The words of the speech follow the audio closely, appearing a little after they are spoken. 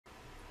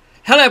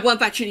Hello everyone,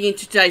 back tuning in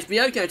today's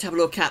video. Going to have a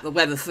look at the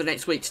weather for the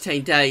next week to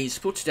 10 days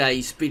for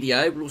today's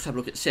video. We'll also have a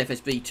look at the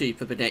CFS V2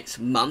 for the next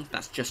month.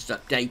 That's just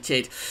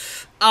updated.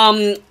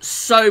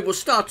 So we'll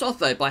start off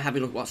though by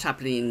having a look at what's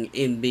happening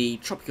in the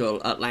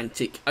tropical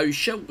Atlantic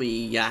Ocean.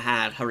 We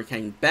had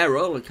Hurricane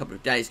Beryl a couple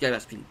of days ago.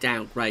 That's been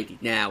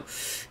downgraded now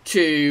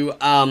to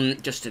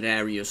just an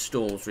area of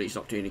storms. Really, it's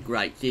not doing a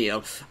great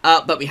deal.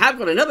 But we have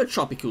got another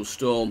tropical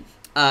storm,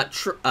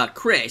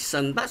 Chris,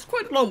 and that's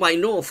quite a long way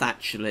north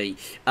actually,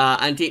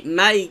 and it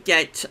may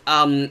get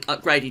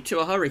upgraded to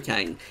a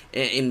hurricane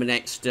in the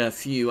next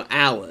few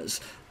hours.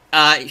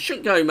 It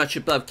shouldn't go much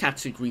above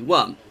category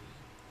 1,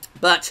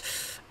 but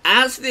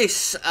as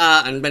this,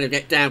 and then it'll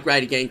get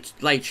downgraded again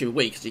later in the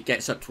week as it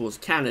gets up towards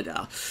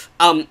Canada,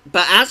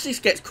 but as this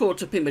gets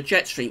caught up in the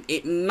jet stream,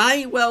 it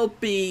may well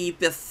be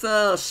the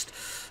first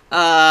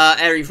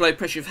area of low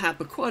pressure we've had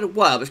for quite a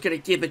while. It's going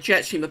to give a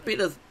jet stream a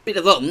bit of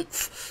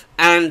oomph,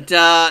 and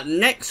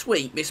next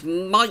week this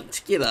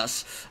might give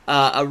us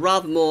a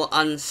rather more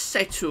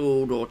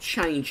unsettled or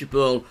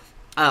changeable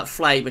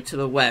flavour to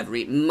the weather.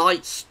 It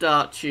might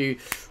start to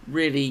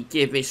really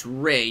give this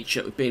ridge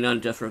that we've been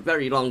under for a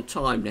very long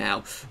time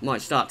now,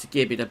 might start to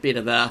give it a bit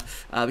of a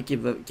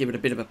give it a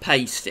bit of a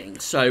pasting.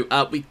 So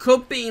we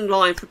could be in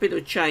line for a bit of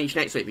a change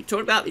next week. We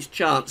talked about this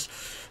chance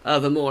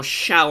of a more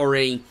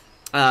showery,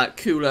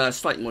 cooler,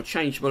 slightly more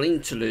changeable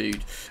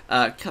interlude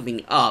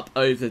coming up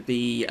over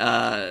the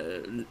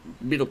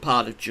middle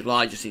part of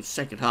July, just in the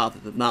second half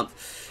of the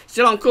month.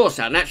 Still on course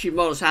now, and actually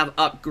models have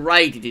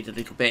upgraded it a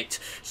little bit,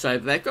 so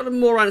they've got a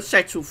more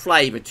unsettled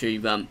flavour to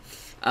them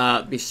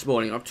this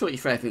morning. I'll talk you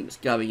through everything that's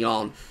going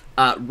on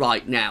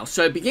right now.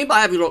 So begin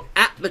by having a look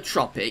at the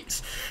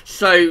tropics.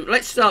 So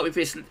let's start with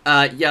this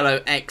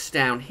yellow X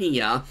down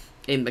here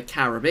in the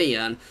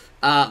Caribbean.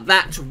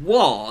 That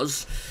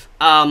was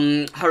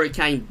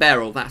Hurricane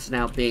Beryl. That's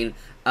now been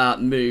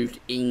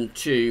moved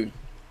into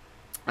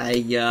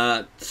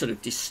a sort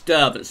of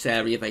disturbance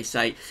area, they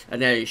say,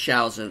 an area of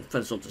showers and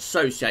thunderstorms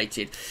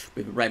associated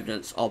with the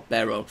remnants of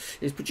Beryl.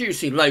 It's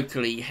producing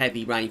locally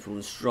heavy rainfall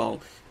and strong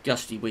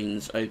gusty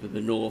winds over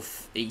the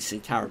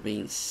northeastern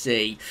Caribbean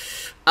Sea.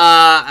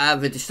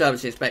 The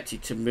disturbance is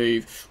expected to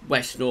move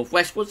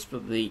west-northwestwards for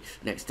the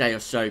next day or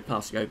so,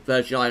 passing over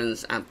Virgin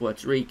Islands and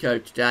Puerto Rico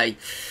today.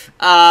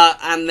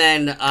 And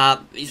then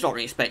it's not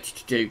really expected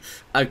to do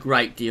a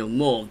great deal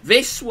more.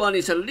 This one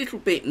is a little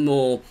bit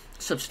more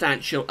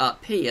substantial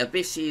up here.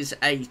 This is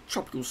a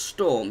tropical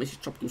storm. This is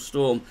Tropical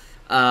Storm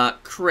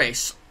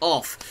Chris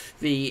off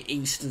the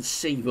eastern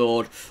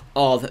seaboard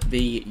of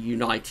the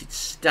United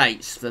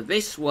States. For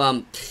this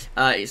one,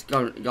 it's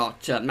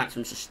got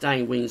maximum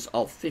sustained winds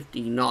of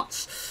 50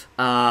 knots,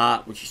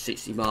 which is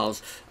 60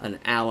 miles an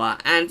hour,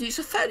 and it's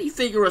a fairly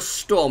vigorous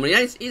storm.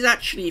 It is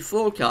actually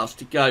forecast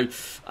to go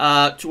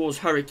towards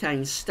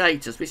hurricane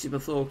status. This is the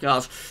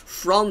forecast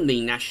from the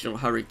National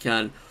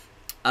Hurricane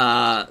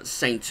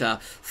Centre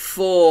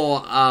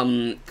for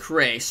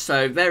Chris.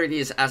 So there it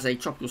is as a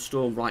tropical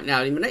storm right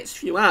now. In the next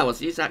few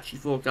hours, it is actually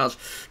forecast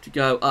to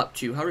go up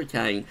to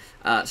hurricane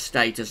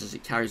status as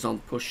it carries on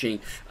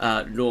pushing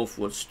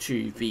northwards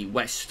to the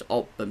west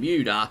of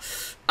Bermuda.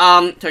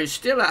 So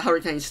still at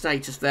hurricane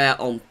status there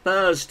on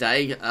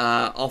Thursday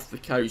off the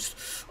coast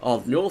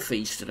of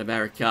northeastern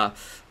America.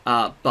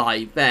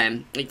 By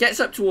then, it gets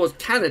up towards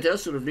Canada,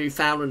 sort of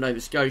Newfoundland, Nova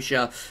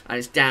Scotia, and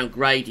it's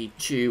downgraded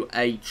to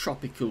a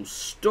tropical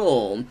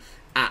storm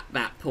at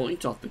that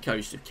point off the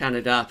coast of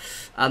Canada,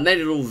 and then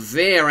it'll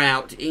veer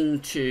out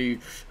into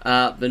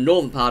the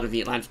northern part of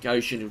the Atlantic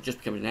Ocean. It'll just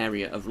become an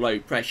area of low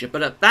pressure,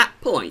 but at that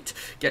point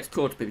gets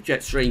caught up in the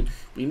jet stream.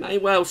 We may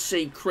well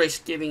see Chris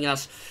giving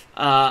us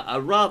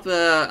a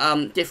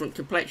rather different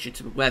complexion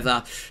to the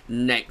weather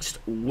next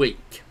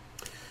week.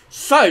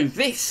 So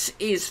this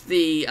is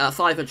the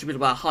 500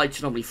 millibar height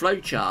anomaly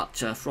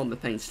flowchart from the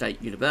Penn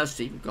State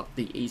University. We've got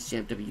the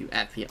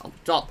ECMWF here on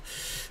the top,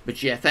 the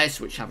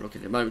GFS, which have a look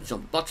at in a moment, is on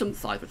the bottom.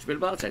 500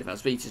 millibars,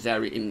 CFS V2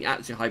 area in the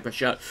atmosphere. High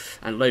pressure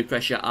and low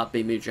pressure are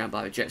being moved around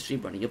by the jet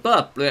stream running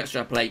above. Blue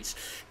extrapolates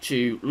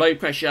to low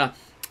pressure,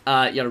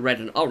 yellow, red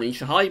and orange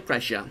to high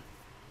pressure.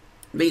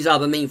 These are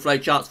the mean flow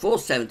charts for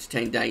 7 to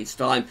 10 days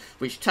time,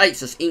 which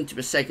takes us into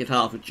the second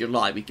half of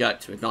July. We go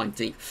up to the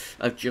 19th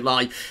of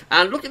July.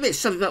 And look at this,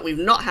 something that we've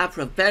not had for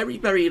a very,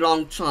 very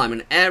long time.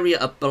 An area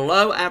of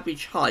below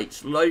average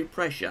heights, low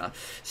pressure,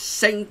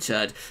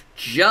 centred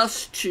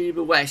just to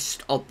the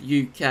west of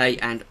the UK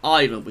and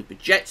Ireland, with the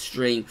jet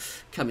stream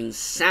coming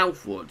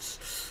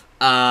southwards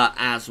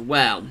as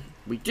well.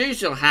 We do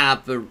still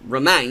have the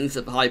remains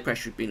of the high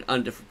pressure we've been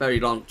under for a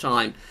very long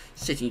time,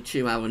 sitting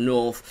to our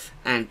north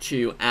and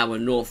to our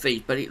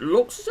northeast, but it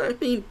looks as though it's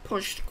been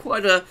pushed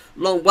quite a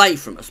long way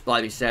from us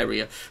by this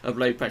area of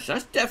low pressure.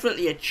 That's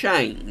definitely a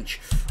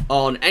change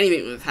on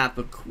anything we've had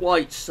for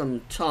quite some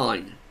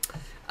time.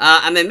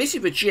 And then this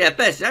is the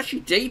GFS. It's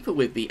actually deeper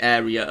with the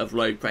area of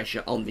low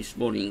pressure on this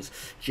morning's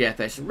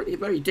GFS. A really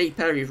very deep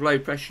area of low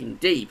pressure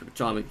indeed for the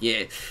time of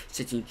year,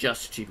 sitting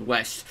just to the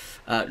west,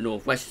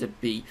 northwest of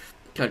the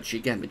country.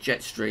 Again, the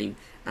jet stream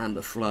and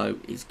the flow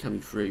is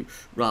coming through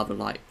rather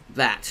like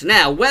that.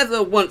 Now,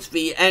 whether once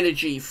the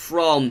energy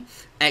from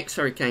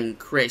ex-Hurricane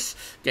Chris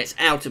gets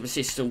out of the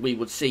system, we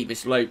would see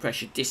this low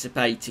pressure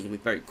dissipating and we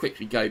very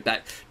quickly go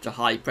back to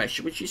high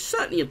pressure, which is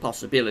certainly a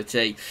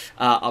possibility.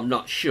 I'm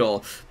not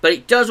sure. But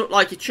it does look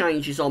like a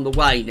change is on the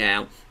way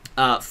now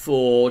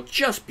for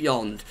just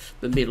beyond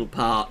the middle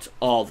part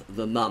of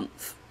the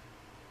month.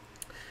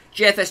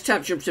 GFS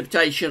temperature and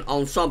precipitation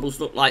ensembles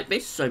look like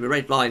this. So the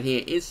red line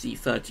here is the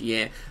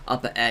 30-year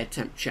upper air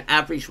temperature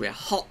average. We're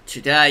hot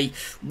today.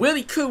 We'll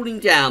be cooling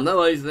down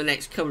though over the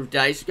next couple of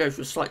days to go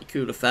for a slightly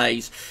cooler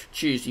phase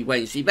Tuesday,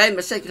 Wednesday. Then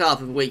the second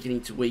half of the week and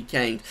into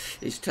weekend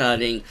is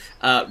turning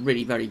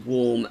really very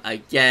warm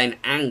again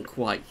and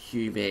quite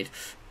humid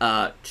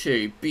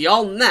too.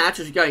 Beyond that,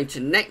 as we go into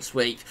next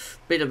week,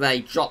 bit of a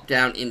drop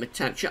down in the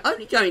temperature,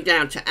 only going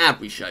down to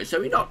average though, so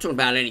we're not talking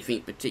about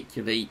anything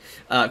particularly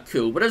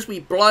cool. But as we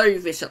blow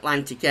this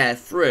Atlantic air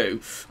through,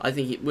 I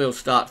think it will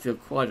start to feel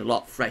quite a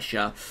lot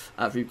fresher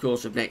through the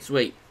course of next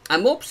week.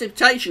 And more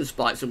precipitation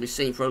spikes than we've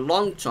seen for a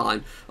long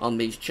time on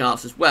these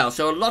charts as well.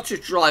 So a lot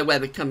of dry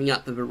weather coming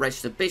up for the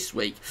rest of this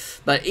week.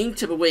 But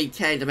into the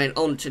weekend and then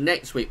on to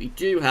next week, we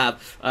do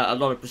have a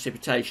lot of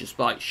precipitation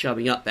spikes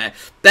showing up there.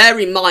 Bear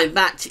in mind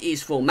that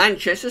is for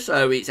Manchester,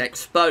 so it's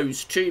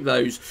exposed to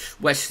those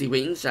westerly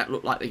winds that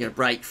look like they're going to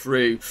break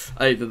through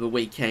over the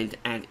weekend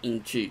and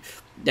into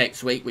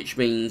next week, which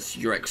means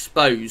you're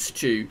exposed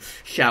to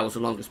showers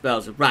and longer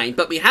spells of rain.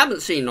 But we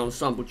haven't seen an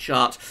ensemble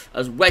chart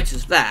as wet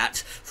as that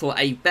for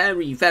a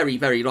very, very,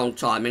 very long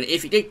time. And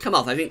if it did come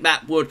off, I think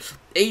that would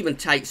even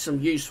take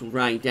some useful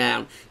rain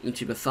down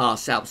into the far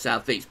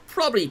south-southeast,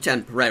 probably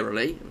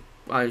temporarily.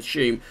 I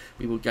assume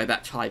we will go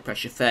back to high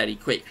pressure fairly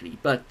quickly.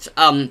 But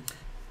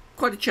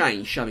quite a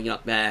change showing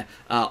up there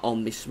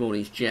on this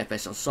morning's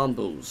GFS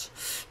ensembles.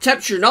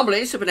 Temperature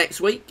anomalies for the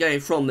next week, going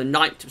from the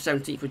 9th to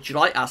 17th of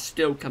July, are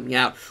still coming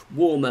out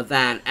warmer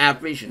than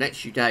average. The next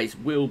few days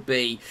will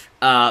be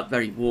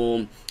very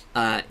warm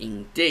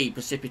indeed.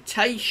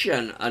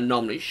 Precipitation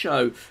anomalies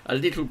show a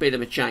little bit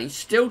of a change.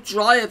 Still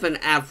drier than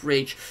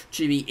average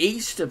to the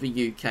east of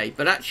the UK,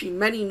 but actually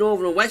many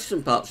northern and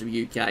western parts of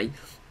the UK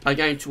are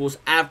going towards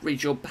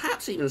average or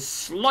perhaps even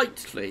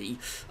slightly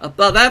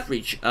above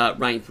average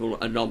rainfall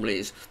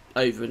anomalies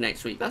over the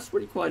next week. That's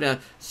really quite a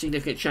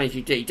significant change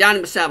indeed. Down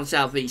in the south and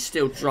southeast,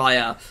 still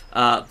drier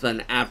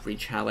than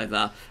average,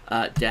 however,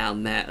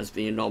 down there as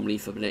the anomaly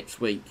for the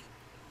next week.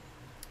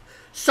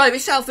 So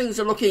this is how things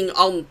are looking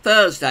on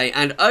Thursday,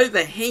 and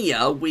over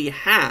here we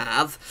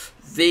have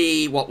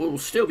what will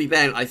still be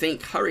then, I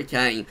think,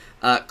 Hurricane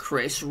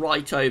Chris,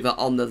 right over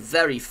on the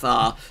very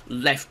far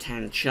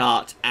left-hand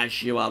chart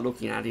as you are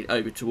looking at it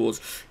over towards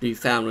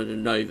Newfoundland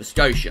and Nova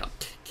Scotia.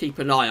 Keep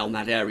an eye on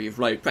that area of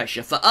low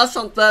pressure. For us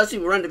on Thursday,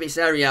 we're under this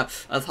area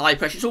of high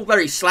pressure. It's all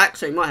very slack,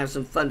 so you might have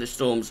some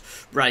thunderstorms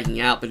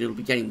breaking out, but it'll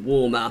be getting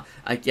warmer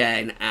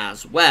again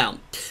as well.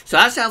 So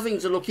that's how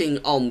things are looking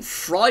on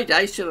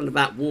Friday. Still under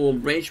that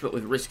warm ridge, but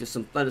with risk of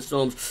some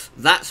thunderstorms.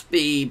 That's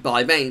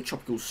by then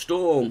tropical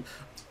storm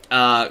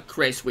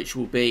Chris, which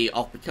will be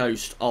off the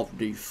coast of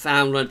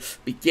Newfoundland,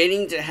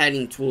 beginning to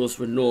heading towards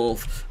the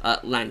North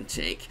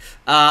Atlantic.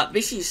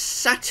 This is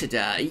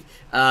Saturday,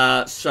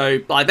 so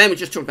by then we're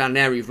just talking about an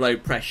area of low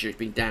pressure. It's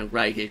been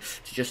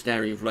downgraded to just an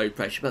area of low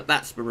pressure, but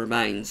that's the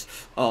remains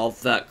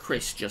of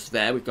Chris just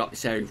there. We've got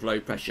this area of low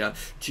pressure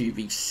to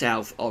the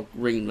south of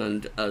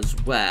Greenland as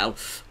well.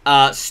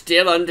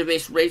 Still under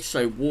this ridge,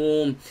 so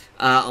warm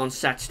on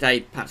Saturday,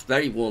 perhaps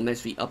very warm.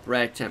 There's the upper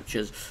air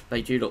temperatures.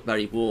 They do look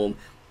very warm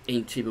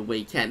into the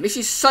weekend. This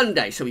is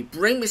Sunday, so we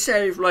bring this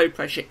area of low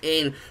pressure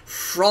in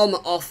from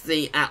off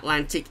the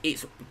Atlantic.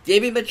 It's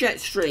giving the jet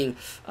stream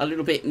a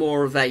little bit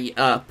more of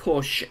a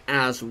push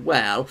as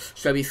well,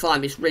 so we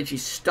find this ridge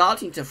is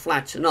starting to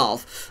flatten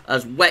off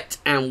as wet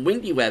and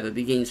windy weather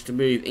begins to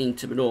move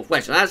into the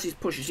northwest. And as this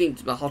pushes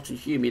into the hot and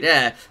humid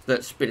air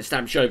that's been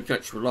established over the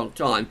country for a long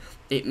time,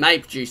 it may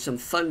produce some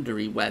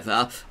thundery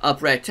weather.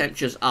 Upper air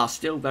temperatures are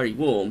still very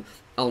warm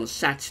on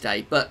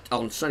Saturday, but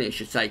on Sunday I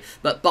should say,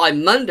 but by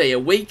Monday, a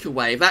week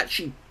away, they've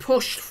actually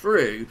pushed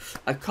through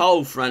a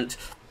cold front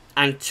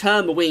and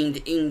turn the wind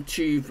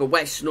into the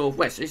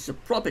west-northwest. This is a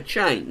proper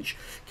change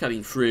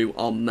coming through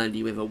on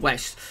Monday with a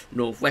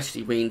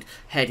west-northwesterly wind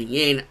heading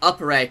in.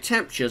 Upper air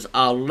temperatures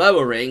are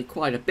lowering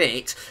quite a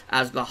bit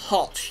as the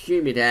hot,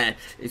 humid air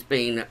is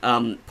being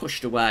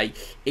pushed away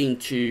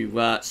into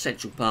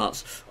central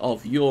parts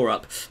of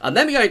Europe. And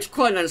then we go into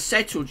quite an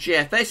unsettled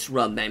GFS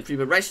run then through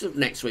the rest of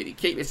next week. We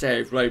keep this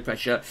area of low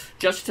pressure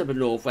just to the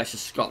northwest of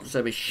Scotland,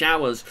 so with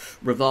showers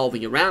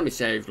revolving around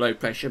this area of low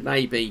pressure,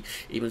 maybe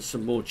even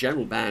some more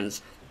general bands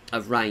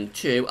of rain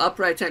too.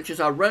 Upper air temperatures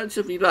are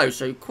relatively low,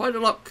 so quite a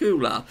lot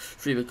cooler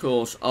through the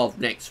course of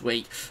next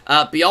week.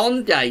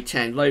 Beyond day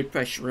 10, low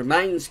pressure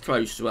remains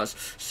close to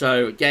us,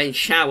 so again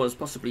showers,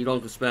 possibly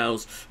longer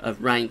spells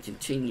of rain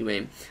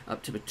continuing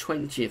up to the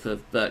 20th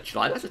of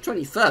July. That's the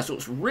 21st, so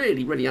it's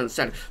really, really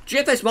unsettled.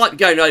 GFS might be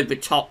going over the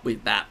top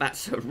with that.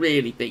 That's a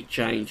really big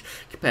change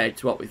compared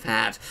to what we've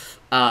had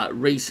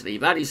recently.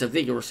 That is a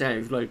vigorous area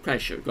of low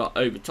pressure we've got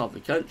over top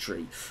of the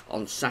country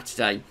on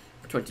Saturday,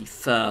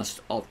 21st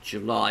of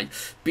July.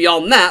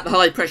 Beyond that, the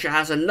high pressure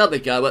has another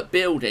go at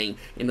building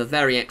in the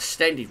very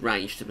extended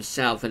range to the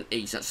south and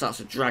east. That starts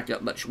to drag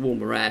up much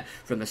warmer air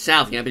from the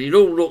south again, but it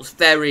all looks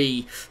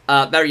very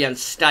very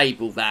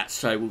unstable, that,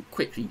 so we'll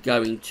quickly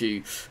go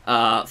into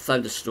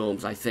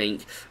thunderstorms, I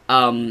think.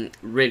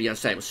 Really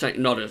unstable,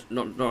 certainly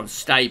not a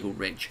stable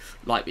ridge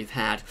like we've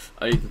had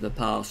over the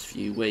past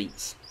few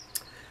weeks.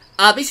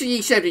 This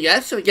is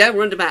E70F, so again,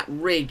 we're under that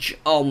ridge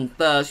on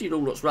Thursday. It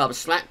all looks rather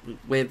slack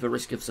with the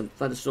risk of some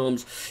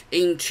thunderstorms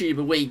into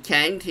the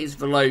weekend. Here's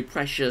the low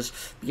pressures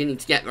beginning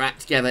to get their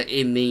act together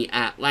in the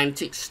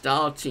Atlantic,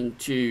 starting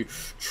to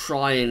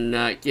try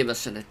and give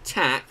us an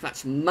attack.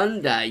 That's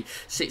Monday,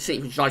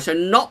 16th of July, so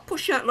not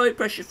push that low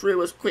pressure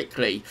through as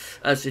quickly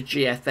as the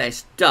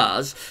GFS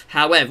does.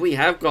 However, we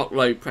have got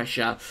low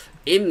pressure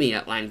in the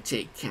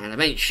Atlantic, and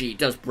eventually it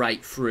does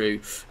break through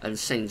and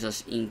sends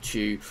us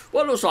into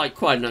what looks like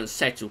quite an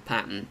unsettled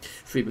pattern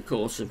through the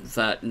course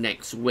of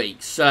next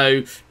week.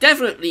 So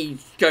definitely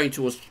going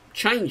towards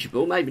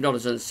changeable, maybe not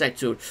as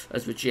unsettled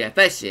as the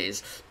GFS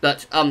is,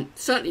 but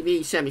certainly the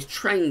ECM is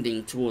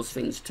trending towards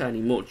things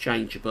turning more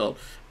changeable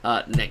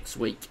next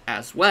week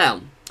as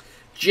well.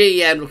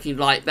 GEM looking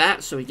like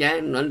that, so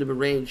again, under the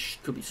ridge,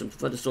 could be some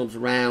thunderstorms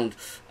around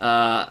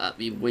at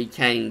the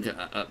weekend,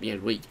 at the end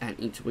of the week and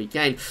into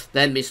weekend.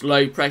 Then this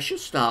low pressure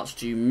starts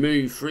to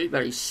move through,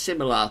 very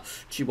similar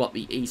to what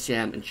the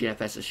ECM and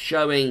GFS are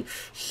showing.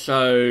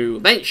 So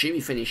eventually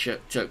we finish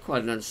at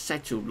quite an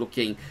unsettled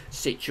looking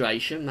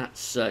situation.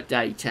 That's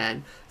day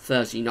 10,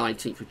 Thursday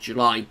 19th of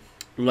July.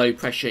 Low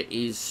pressure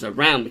is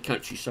around the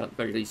country, so at the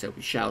very least there'll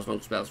be showers, long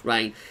spells of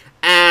rain,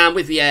 and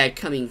with the air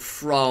coming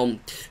from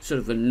sort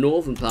of the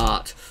northern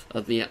part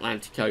of the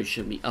Atlantic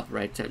Ocean, the upper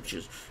air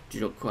temperatures do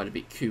look quite a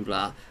bit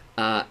cooler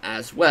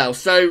as well.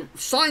 So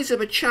signs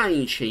of a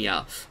change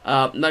here,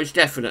 most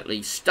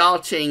definitely,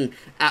 starting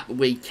at the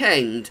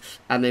weekend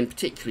and then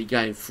particularly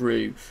going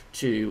through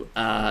to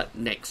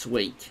next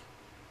week.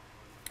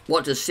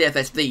 What does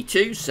CFS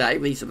V2 say?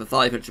 These are the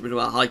 500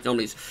 millimeter height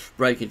anomalies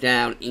broken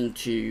down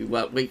into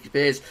weekly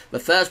periods. The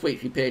first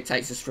weekly period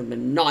takes us from the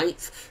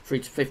 9th through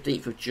to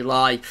 15th of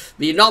July.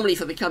 The anomaly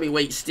for the coming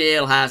week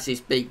still has this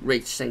big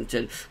ridge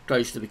centred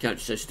close to the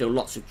country, so still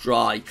lots of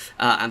dry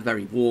and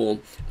very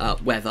warm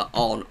weather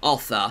on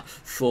offer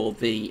for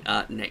the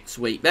next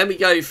week. Then we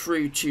go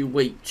through to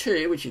week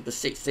 2, which is the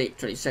 16th,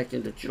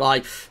 22nd of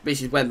July.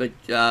 This is when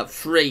the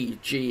three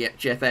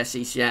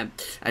GFS, ECM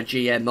and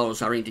GM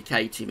models are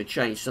indicating a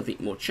change, something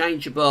more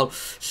changeable.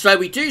 So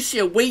we do see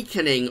a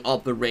weakening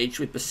of the ridge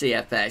with the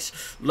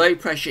CFS. Low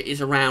pressure is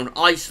around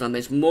Iceland.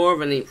 There's more of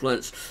an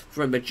influence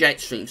from the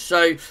jet stream.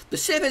 So the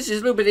CFS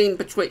is a little bit in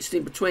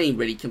between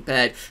really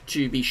compared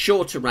to the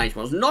shorter range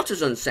models. Not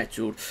as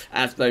unsettled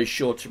as those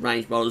shorter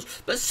range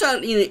models, but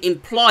certainly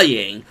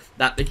implying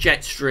that the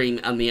jet stream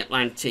and the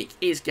Atlantic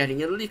is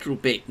getting a little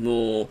bit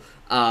more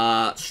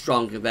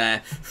stronger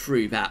there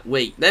through that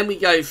week. Then we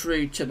go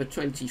through to the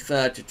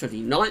 23rd to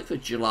 29th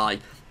of July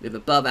with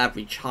above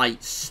average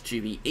heights to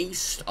the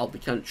east of the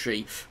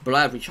country, below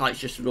average heights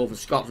just to northern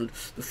Scotland.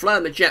 The flow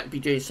and the jet will be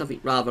doing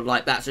something rather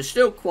like that, so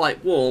still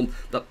quite warm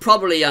but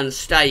probably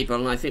unstable,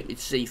 and I think we'd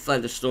see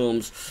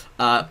thunderstorms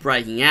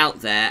breaking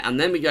out there. And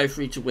then we go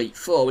through to week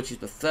 4, which is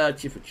the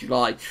 30th of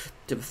July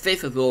to the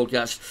 5th of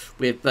August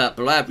with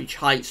below average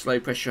heights, low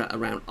pressure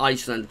around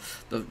Iceland,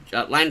 the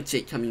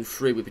Atlantic coming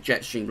through with a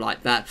jet stream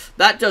like that.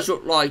 That does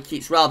look like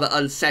it's rather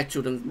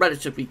unsettled and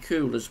relatively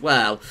cool as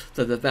well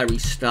for the very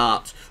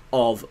start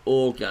of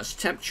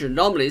August. Temperature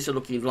anomalies are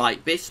looking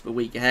like this the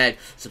week ahead,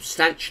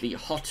 substantially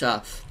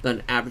hotter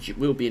than average. It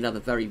will be another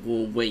very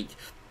warm week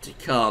to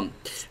come.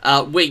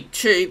 Week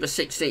 2, the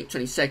 16th,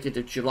 22nd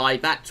of July,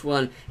 that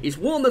one is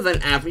warmer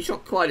than average,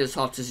 not quite as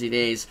hot as it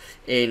is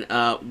in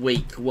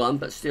week 1,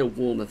 but still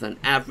warmer than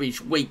average.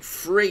 Week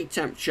 3,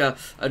 temperature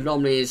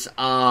anomalies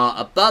are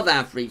above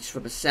average for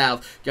the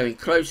south, going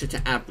closer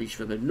to average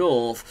for the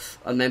north,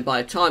 and then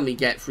by the time we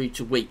get through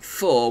to week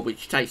 4,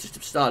 which takes us to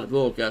the start of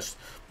August,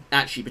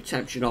 actually the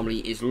temperature anomaly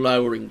is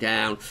lowering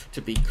down to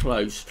be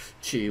close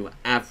to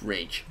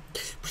average.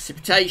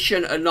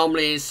 Precipitation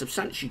anomalies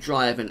substantially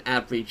drier than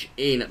average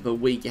in the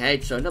week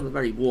ahead, so another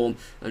very warm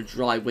and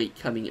dry week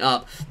coming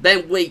up.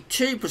 Then week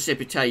 2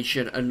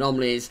 precipitation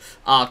anomalies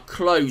are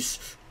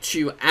close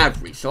to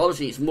average, so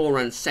obviously it's more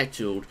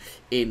unsettled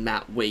in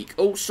that week.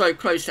 Also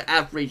close to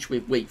average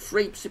with week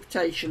 3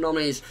 precipitation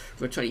anomalies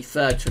for the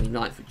 23rd,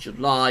 29th of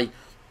July.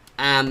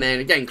 and then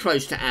again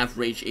close to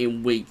average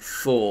in week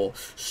 4.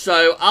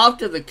 So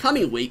after the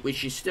coming week,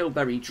 which is still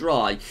very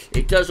dry,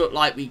 it does look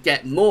like we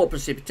get more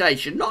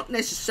precipitation, not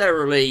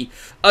necessarily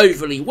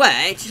overly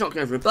wet, it's not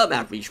going for above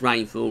average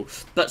rainfall,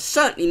 but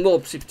certainly more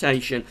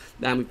precipitation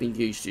than we've been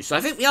used to. So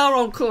I think we are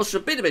on course for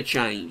a bit of a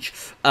change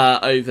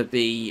over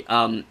the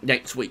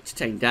next week to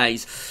 10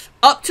 days.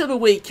 Up to the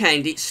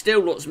weekend, it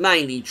still looks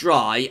mainly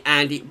dry,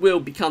 and it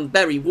will become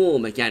very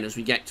warm again as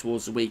we get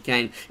towards the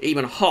weekend,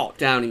 even hot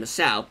down in the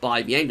south.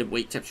 By the end of the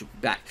week, temperature will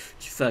be back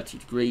to 30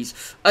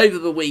 degrees. Over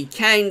the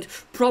weekend,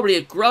 probably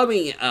a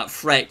growing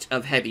threat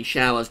of heavy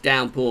showers,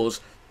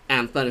 downpours,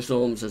 and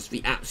thunderstorms as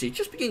the atmosphere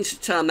just begins to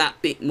turn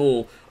that bit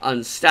more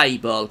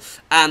unstable.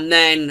 And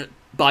then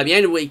by the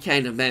end of the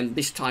weekend, and then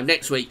this time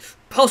next week,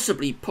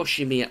 possibly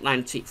pushing the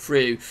Atlantic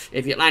through.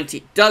 If the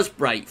Atlantic does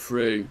break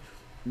through,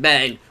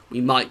 then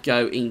we might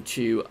go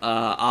into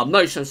our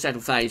most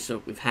unsettled phase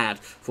that we've had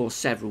for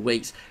several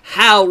weeks.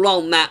 How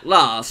long that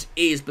lasts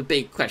is the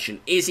big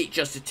question. Is it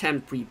just a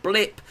temporary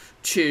blip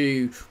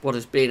to what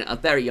has been a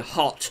very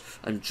hot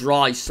and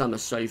dry summer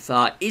so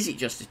far? Is it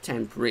just a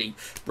temporary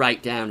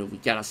breakdown and we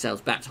get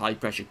ourselves back to high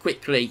pressure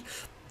quickly?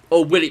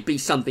 Or will it be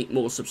something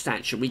more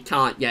substantial? We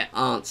can't yet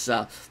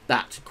answer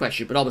that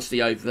question. But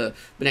obviously over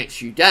the next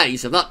few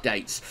days of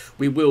updates,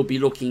 we will be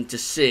looking to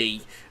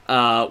see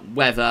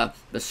whether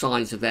the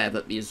signs are there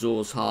that the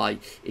Azores high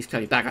is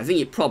coming back. I think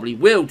it probably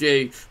will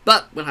do,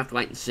 but we'll have to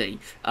wait and see,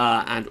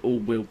 and all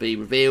will be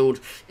revealed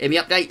in the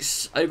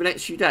updates over the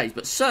next few days.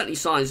 But certainly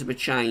signs of a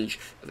change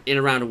in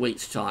around a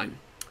week's time.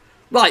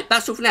 Right,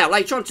 that's all for now.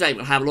 Later on today,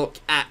 we'll have a look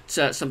at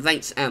some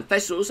events and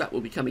festivals that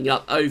will be coming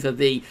up over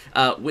the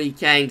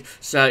weekend.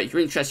 So if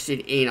you're interested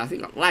in, I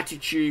think,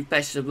 Latitude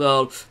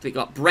Festival, I think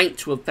got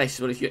Brentwood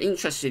Festival. If you're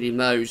interested in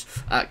those,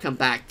 come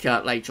back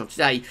later on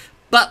today.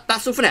 But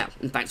that's all for now,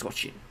 and thanks for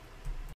watching.